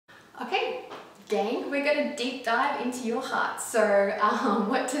Okay, gang, we're going to deep dive into your heart. So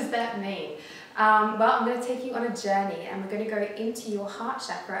what does that mean? Well, I'm going to take you on a journey and we're going to go into your heart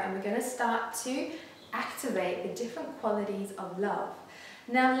chakra and we're going to start to activate the different qualities of love.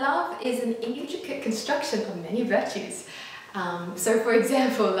 Now, love is an intricate construction of many virtues. So for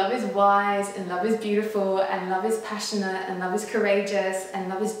example, love is wise and love is beautiful and love is passionate and love is courageous and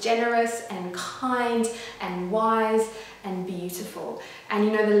love is generous and kind and wise and beautiful. And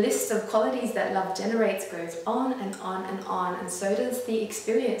you know, the list of qualities that love generates goes on and on and on, and so does the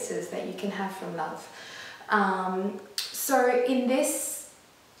experiences that you can have from love. So in this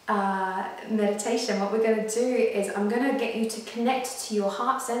meditation, what we're going to do is I'm going to get you to connect to your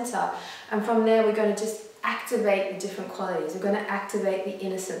heart center, and from there we're going to just activate the different qualities. We're going to activate the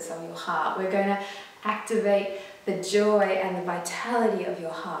innocence of your heart. We're going to activate the joy and the vitality of your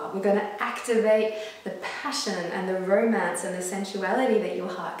heart. We're going to activate the passion and the romance and the sensuality that your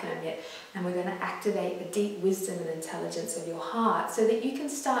heart can emit. And we're going to activate the deep wisdom and intelligence of your heart so that you can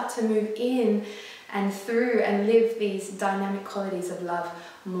start to move in and through and live these dynamic qualities of love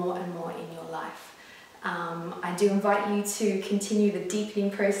more and more in your life. I do invite you to continue the deepening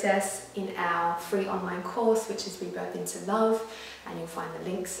process in our free online course, which is Rebirth into Love, and you'll find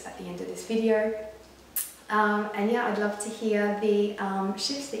the links at the end of this video. And yeah, I'd love to hear the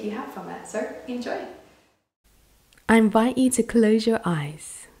shifts that you have from it, so enjoy. I invite you to close your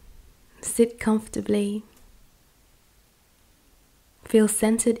eyes, sit comfortably, feel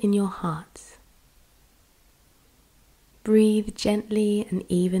centered in your heart, breathe gently and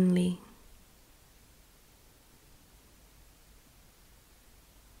evenly.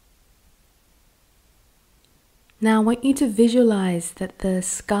 Now I want you to visualize that the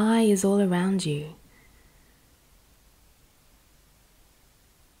sky is all around you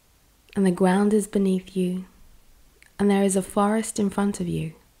and the ground is beneath you and there is a forest in front of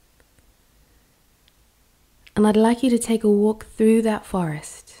you. And I'd like you to take a walk through that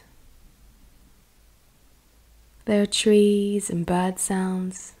forest. There are trees and bird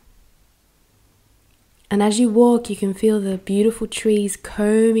sounds. And as you walk, you can feel the beautiful trees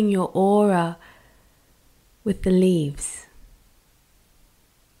combing your aura with the leaves.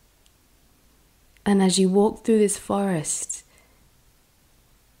 And as you walk through this forest,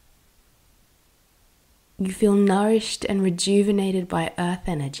 you feel nourished and rejuvenated by earth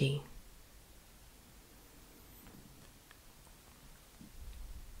energy.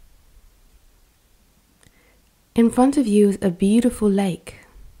 In front of you is a beautiful lake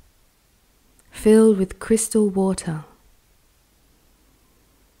filled with crystal water.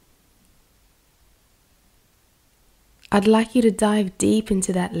 I'd like you to dive deep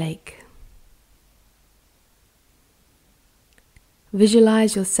into that lake.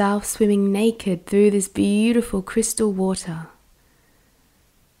 Visualize yourself swimming naked through this beautiful crystal water.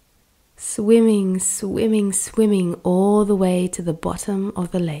 Swimming, swimming, swimming all the way to the bottom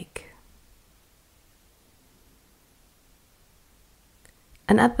of the lake.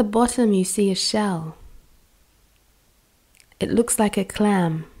 And at the bottom you see a shell. It looks like a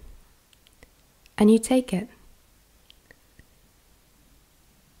clam. And you take it.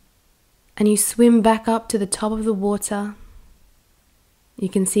 And you swim back up to the top of the water. You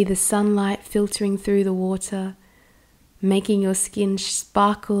can see the sunlight filtering through the water, making your skin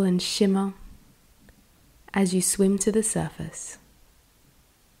sparkle and shimmer as you swim to the surface.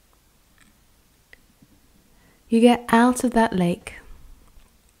 You get out of that lake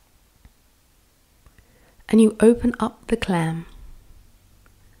and you open up the clam,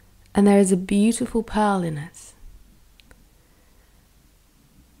 and there is a beautiful pearl in it.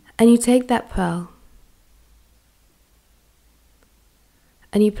 And you take that pearl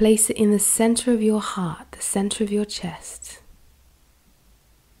and you place it in the center of your heart, the center of your chest.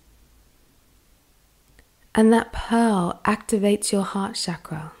 And that pearl activates your heart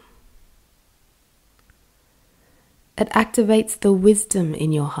chakra. It activates the wisdom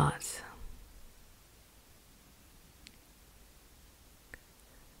in your heart.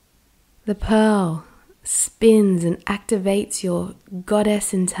 The pearl spins and activates your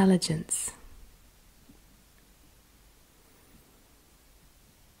goddess intelligence.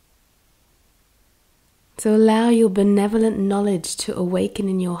 So allow your benevolent knowledge to awaken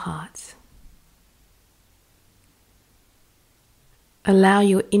in your heart. Allow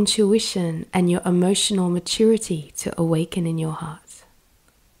your intuition and your emotional maturity to awaken in your heart.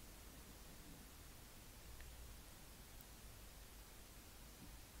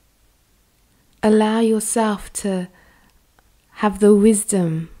 Allow yourself to have the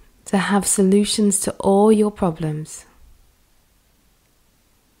wisdom to have solutions to all your problems.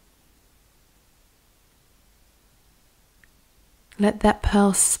 Let that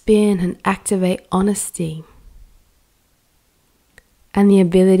pearl spin and activate honesty and the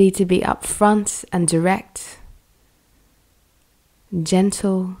ability to be upfront and direct,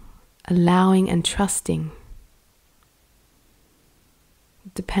 gentle, allowing and trusting,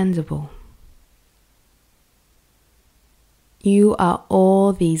 dependable. You are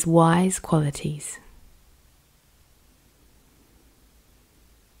all these wise qualities.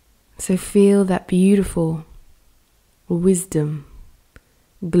 So feel that beautiful wisdom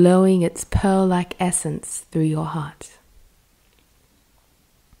glowing its pearl-like essence through your heart.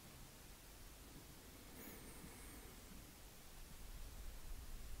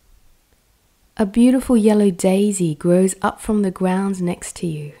 A beautiful yellow daisy grows up from the ground next to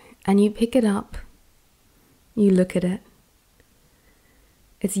you, and you pick it up, you look at it,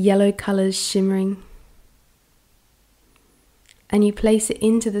 its yellow colors shimmering, and you place it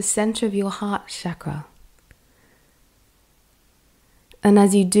into the center of your heart chakra. And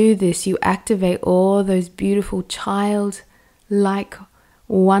as you do this, you activate all those beautiful child-like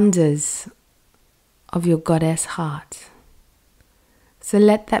wonders of your goddess heart. So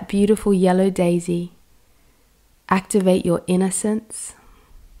let that beautiful yellow daisy activate your innocence.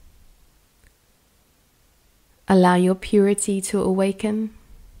 Allow your purity to awaken.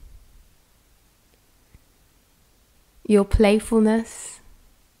 Your playfulness,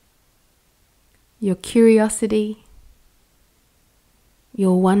 your curiosity,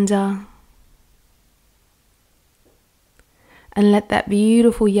 your wonder. And let that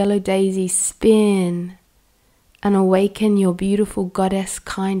beautiful yellow daisy spin and awaken your beautiful goddess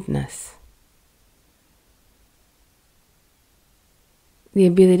kindness. The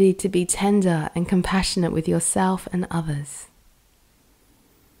ability to be tender and compassionate with yourself and others.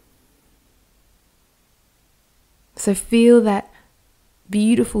 So feel that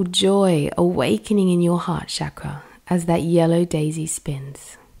beautiful joy awakening in your heart chakra as that yellow daisy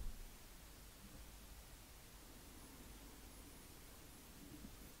spins.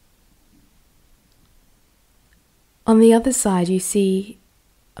 On the other side, you see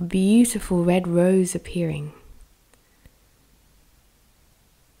a beautiful red rose appearing.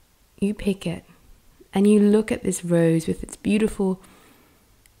 You pick it and you look at this rose with its beautiful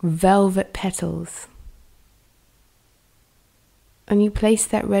velvet petals. And you place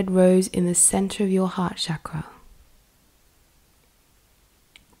that red rose in the center of your heart chakra.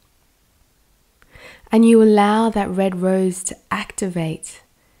 And you allow that red rose to activate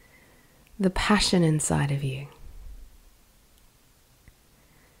the passion inside of you.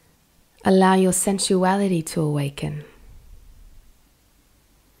 Allow your sensuality to awaken.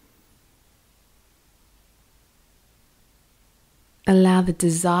 Allow the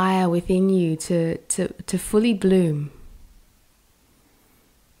desire within you to fully bloom.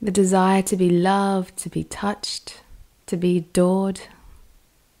 The desire to be loved, to be touched, to be adored.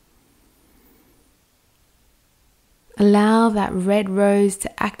 Allow that red rose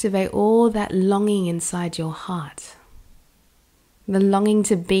to activate all that longing inside your heart. The longing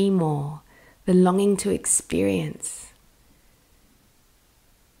to be more, the longing to experience.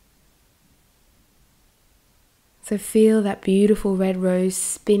 So feel that beautiful red rose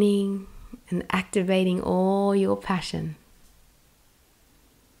spinning and activating all your passion.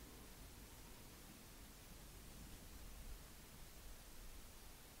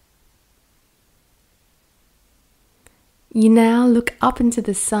 You now look up into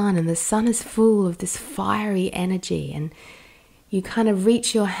the sun, and the sun is full of this fiery energy, and you kind of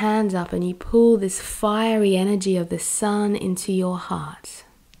reach your hand up and you pull this fiery energy of the sun into your heart.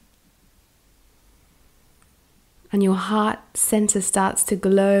 And your heart center starts to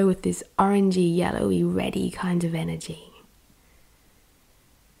glow with this orangey, yellowy, reddy kind of energy.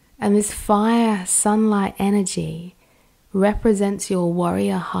 And this fire, sunlight energy represents your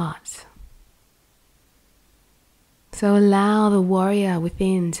warrior heart. So allow the warrior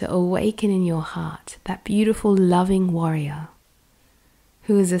within to awaken in your heart, that beautiful, loving warrior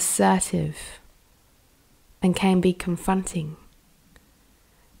who is assertive and can be confronting,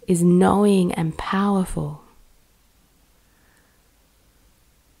 is knowing and powerful.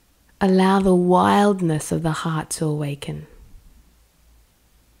 Allow the wildness of the heart to awaken,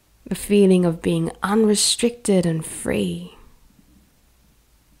 the feeling of being unrestricted and free.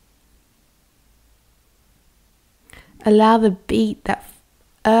 Allow the beat that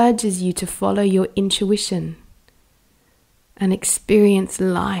urges you to follow your intuition and experience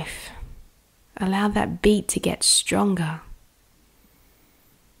life. Allow that beat to get stronger.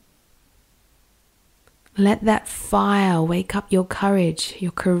 Let that fire wake up your courage,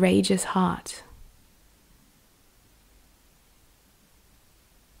 your courageous heart.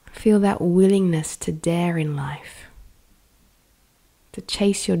 Feel that willingness to dare in life. to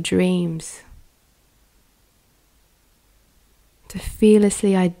chase your dreams, to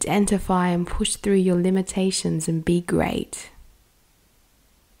fearlessly identify and push through your limitations and be great.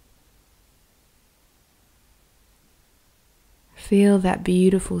 Feel that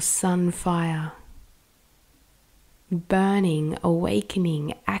beautiful sun fire, burning,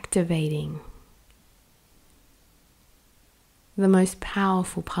 awakening, activating the most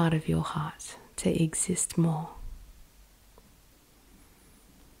powerful part of your heart to exist more.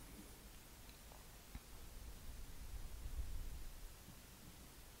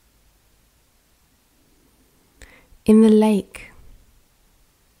 In the lake,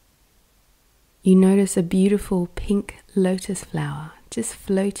 you notice a beautiful pink lotus flower just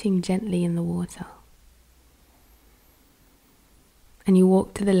floating gently in the water. And you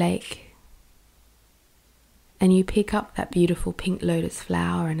walk to the lake and you pick up that beautiful pink lotus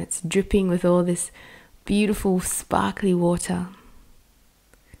flower, and it's dripping with all this beautiful sparkly water.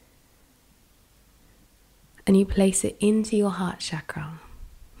 And you place it into your heart chakra,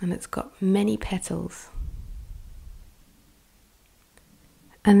 and it's got many petals.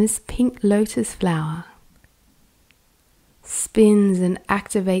 And this pink lotus flower spins and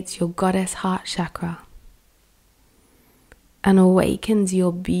activates your goddess heart chakra and awakens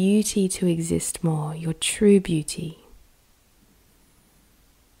your beauty to exist more, your true beauty.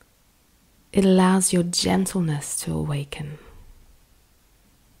 It allows your gentleness to awaken.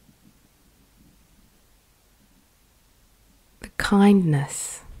 The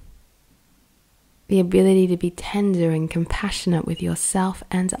kindness, the ability to be tender and compassionate with yourself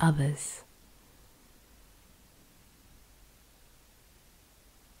and others.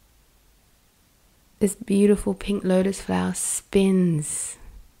 This beautiful pink lotus flower spins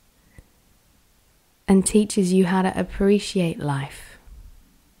and teaches you how to appreciate life,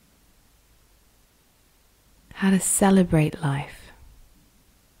 how to celebrate life.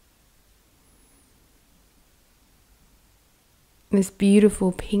 This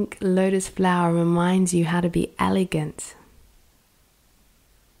beautiful pink lotus flower reminds you how to be elegant,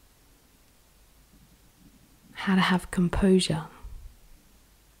 how to have composure.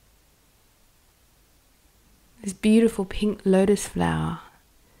 This beautiful pink lotus flower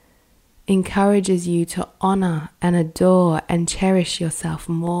encourages you to honor and adore and cherish yourself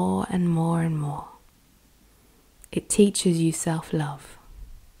more and more and more. It teaches you self-love.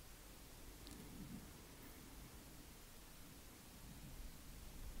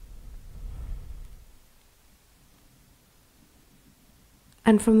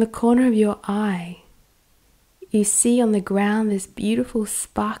 And from the corner of your eye, you see on the ground this beautiful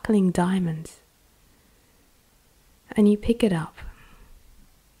sparkling diamond. And you pick it up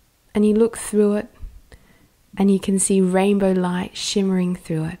and you look through it and you can see rainbow light shimmering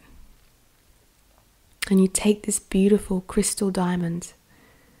through it. And you take this beautiful crystal diamond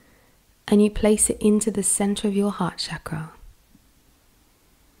and you place it into the center of your heart chakra.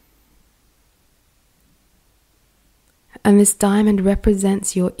 And this diamond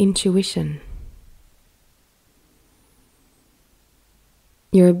represents your intuition,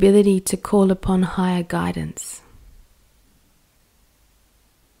 your ability to call upon higher guidance.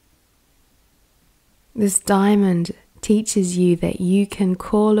 This diamond teaches you that you can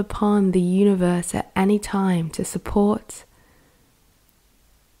call upon the universe at any time to support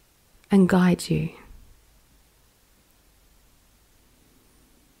and guide you.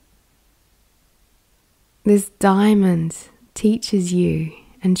 This diamond teaches you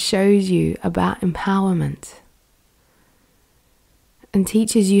and shows you about empowerment and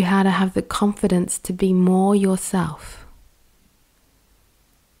teaches you how to have the confidence to be more yourself.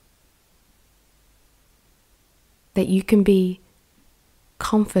 That you can be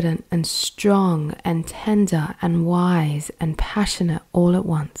confident and strong and tender and wise and passionate all at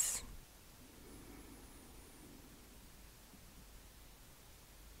once.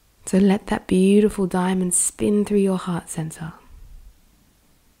 So let that beautiful diamond spin through your heart center.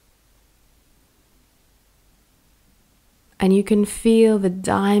 And you can feel the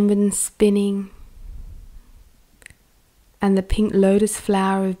diamond spinning and the pink lotus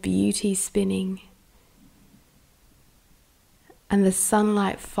flower of beauty spinning. And the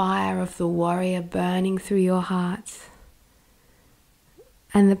sunlight fire of the warrior burning through your heart.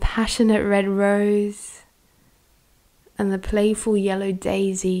 And the passionate red rose. And the playful yellow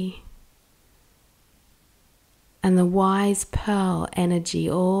daisy. And the wise pearl energy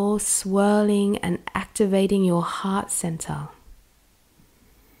all swirling and activating your heart center.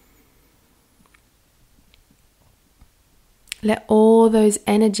 Let all those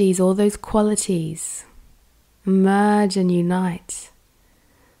energies, all those qualities merge and unite.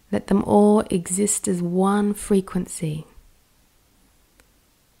 Let them all exist as one frequency.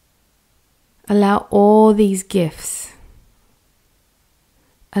 Allow all these gifts,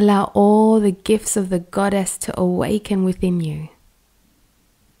 allow all the gifts of the goddess to awaken within you.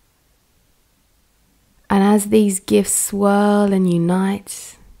 And as these gifts swirl and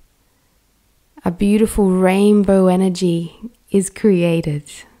unite, a beautiful rainbow energy is created.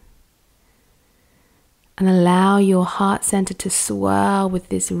 And allow your heart center to swirl with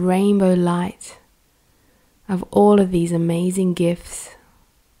this rainbow light of all of these amazing gifts.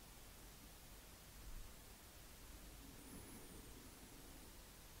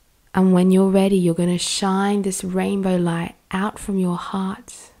 And when you're ready, you're going to shine this rainbow light out from your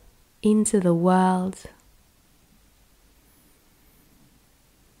heart into the world.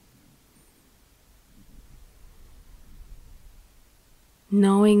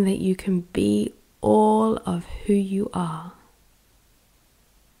 Knowing that you can be all of who you are.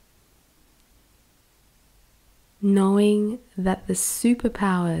 Knowing that the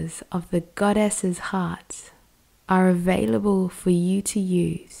superpowers of the goddess's heart are available for you to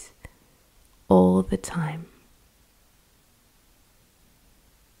use all the time.